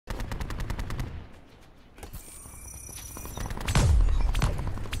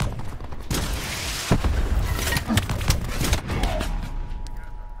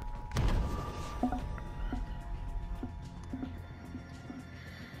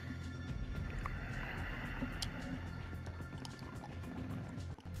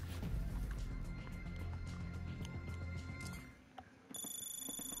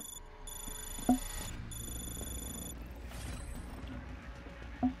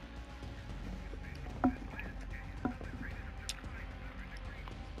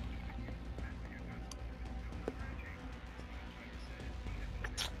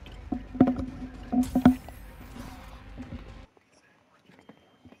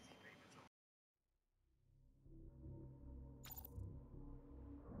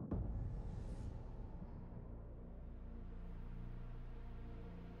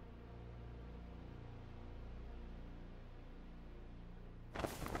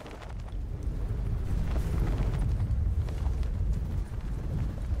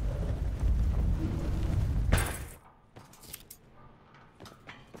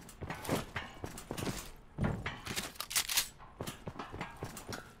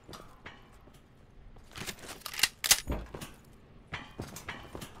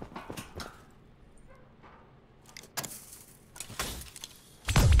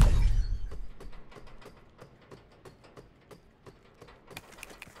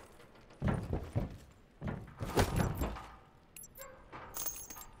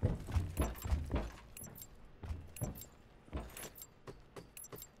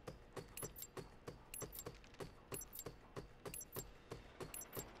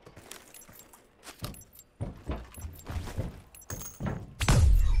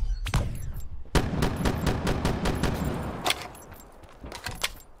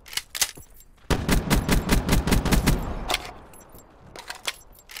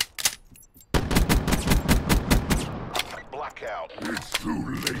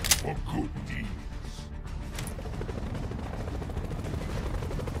for good deeds.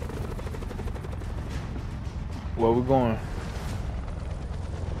 Where we going?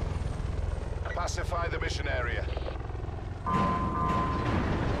 Pacify the mission area.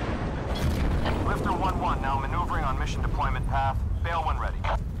 Lifter 1-1 now maneuvering on mission deployment path. Bail when ready.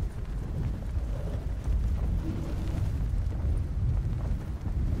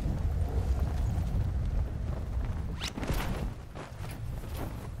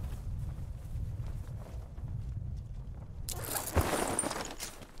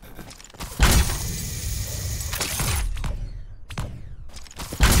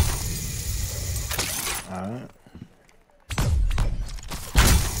 Alright.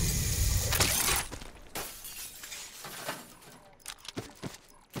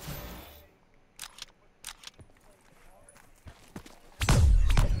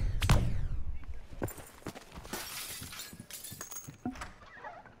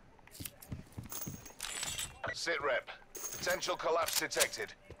 Sit rep. Potential collapse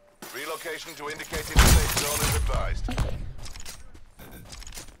detected. Relocation to indicated safe zone is advised.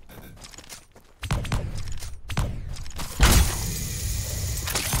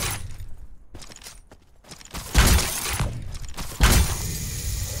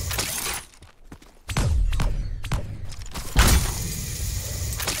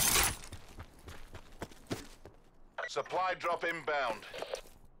 Supply drop inbound.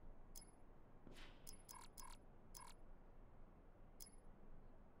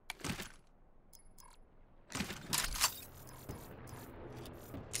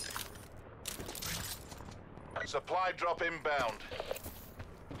 Supply drop inbound.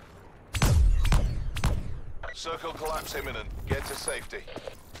 Circle collapse imminent. Get to safety.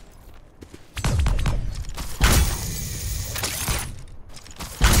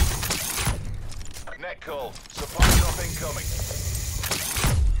 Net call. Supply drop incoming.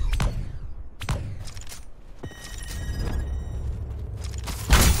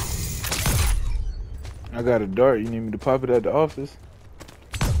 I got a dart. You need me to pop it at the office?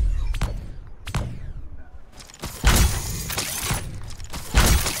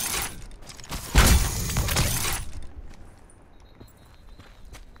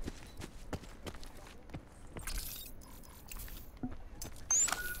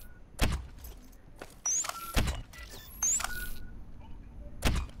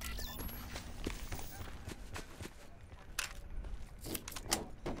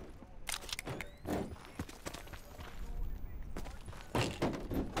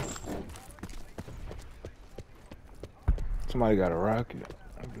 Somebody got a rocket.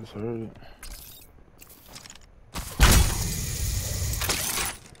 I just heard it.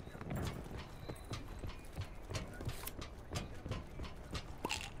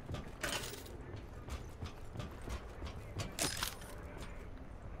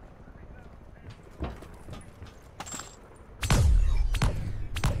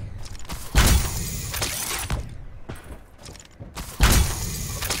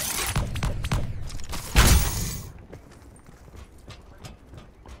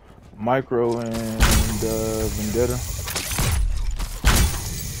 Micro and Vendetta.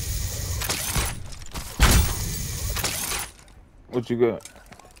 What you got?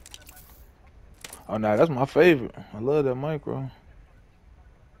 Oh, nah, that's my favorite. I love that Micro.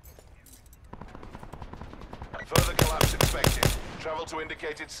 Further collapse expected. Travel to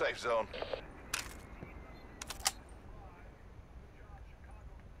indicated safe zone.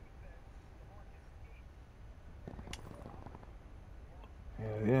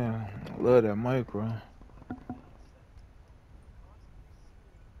 Yeah, I love that Micro.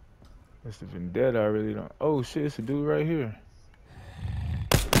 It's the Vendetta I really don't. Oh shit, it's a dude right here.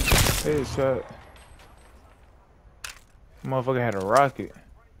 Headshot. Motherfucker had a rocket.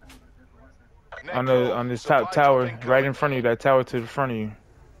 On this top tower, right in front of you, that tower to the front of you.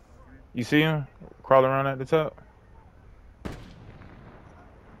 You see him? Crawling around at the top?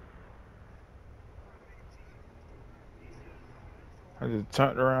 I just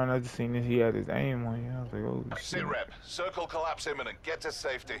turned around, I just seen this, he had his aim on you. I was like, oh shit. Sit rep. Circle collapse imminent. Get to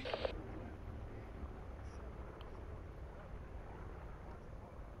safety.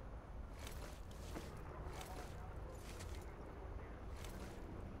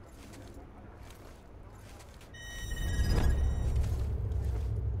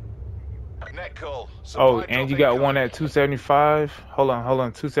 Net call. Oh, and you got one at 275. Hold on,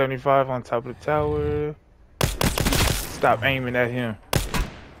 275 on top of the tower. Stop aiming at him.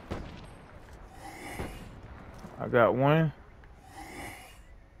 I got one.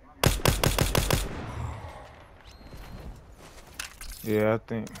 Yeah, I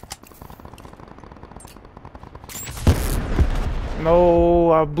think.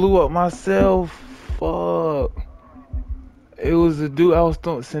 No, I blew up myself. Fuck. It was the dude I was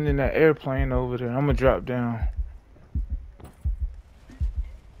sending that airplane over there. I'm gonna drop down.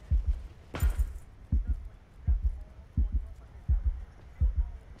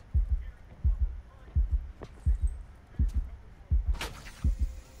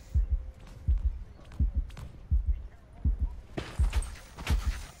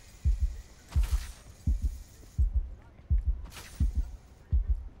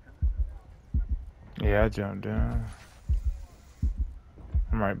 Yeah, I jumped down.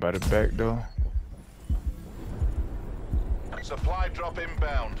 I'm right by the back though. Supply drop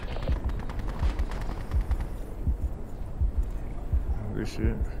inbound. Good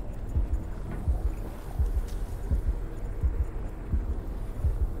shit.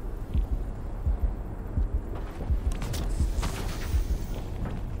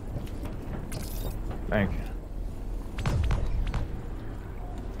 Thank you.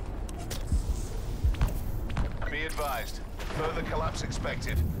 Be advised. Further collapse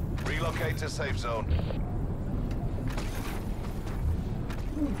expected. Relocate to safe zone.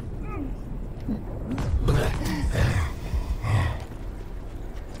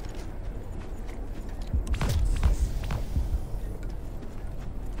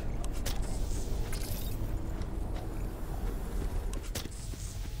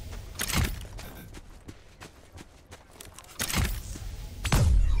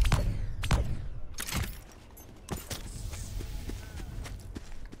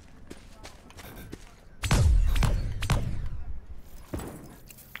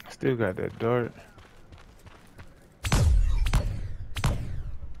 Still got that dart.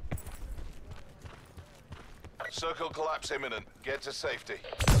 Circle collapse imminent. Get to safety.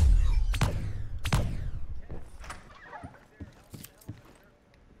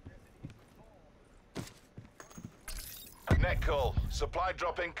 Net call. Supply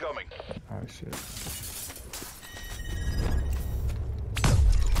drop incoming. Oh shit.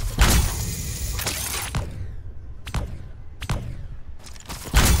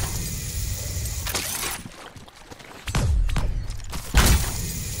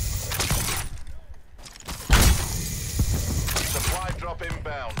 Drop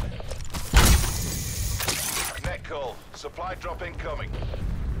inbound. Net call. Supply drop incoming.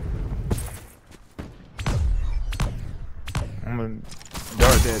 I'm gonna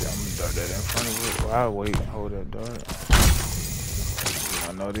dart that. In front of it. Well, I'll wait. Hold that dart.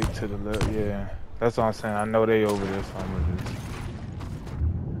 I know they to the left. Yeah, that's what I'm saying. I know they over there, so I'm gonna just.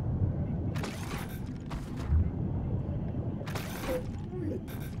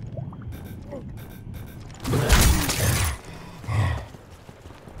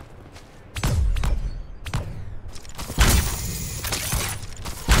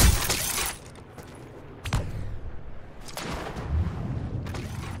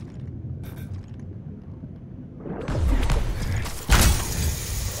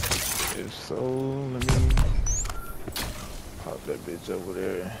 So let me pop that bitch over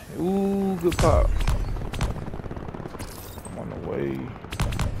there. Ooh, good pop. I'm on the way.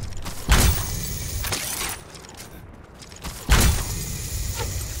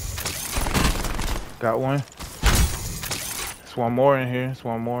 Got one. There's one more in here.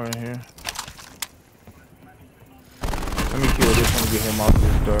 Let me kill this one and get him off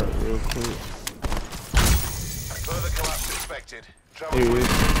this dart real quick. Further collapse expected. Travel Here he is.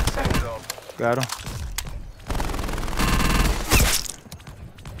 safe zone. Got him.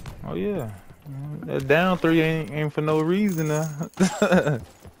 Oh yeah. That down 3 ain't for no reason now.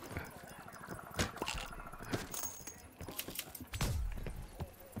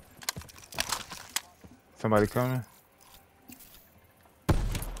 Somebody coming?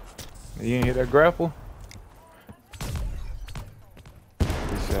 You didn't hit that grapple?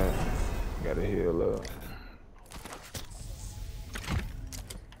 Good shot. Gotta heal up.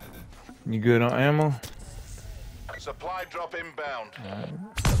 You good on ammo? Supply drop inbound. Alright.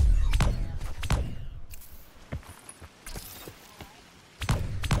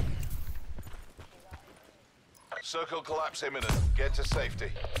 Circle collapse imminent. Get to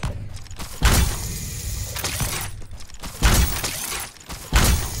safety.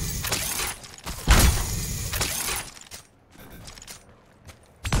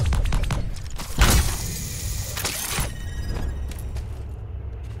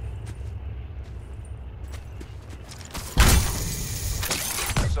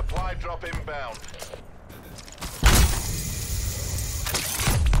 Supply drop inbound.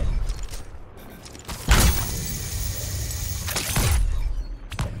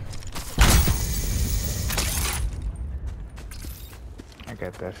 I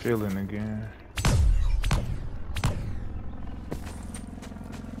got that feeling again.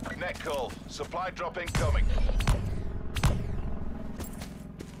 Net call. Supply drop incoming.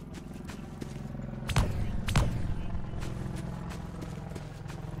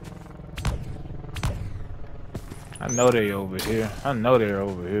 I know they over here. I know they're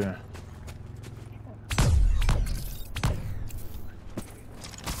over here.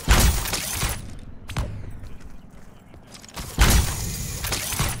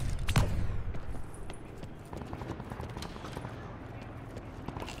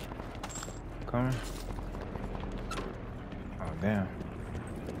 Coming. Oh damn.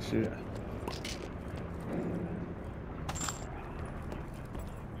 Shit.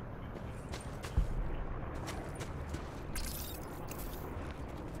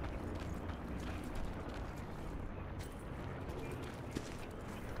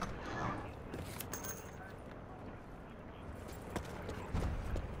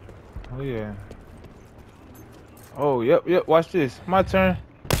 Oh yeah. Oh yep, watch this. My turn.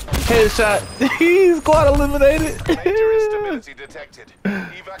 Headshot. He's squad eliminated. Major instability detected.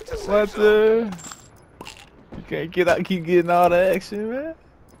 Evac to safe What zone. the? You can't get out, keep getting all the action, man.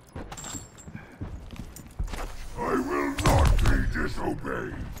 I will not be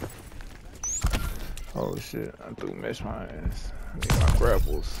disobeyed. Oh shit, I threw mesh my ass. I need my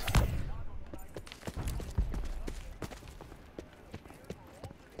grapples.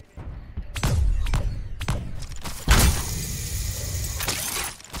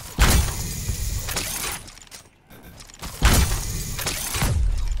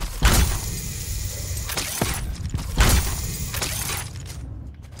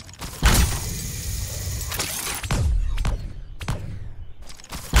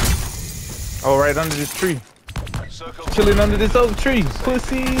 Oh, right under this tree. Circle Chilling under this oak tree.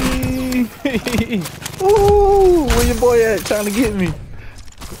 Pussy. Ooh, where your boy at? Trying to get me.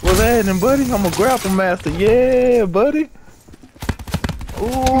 What's happening, buddy? I'm a grapple master. Yeah, buddy.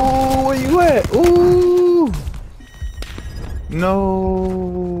 Ooh, where you at? Ooh.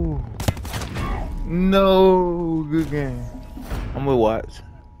 No. No. Good game. I'm gonna watch.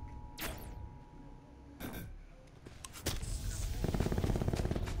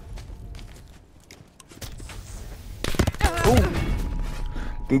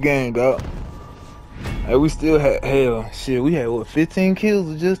 Good game, dog. Hey, we still had, hell, shit, we had, what, 15 kills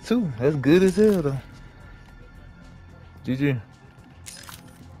with just 2? That's good as hell, though. GG.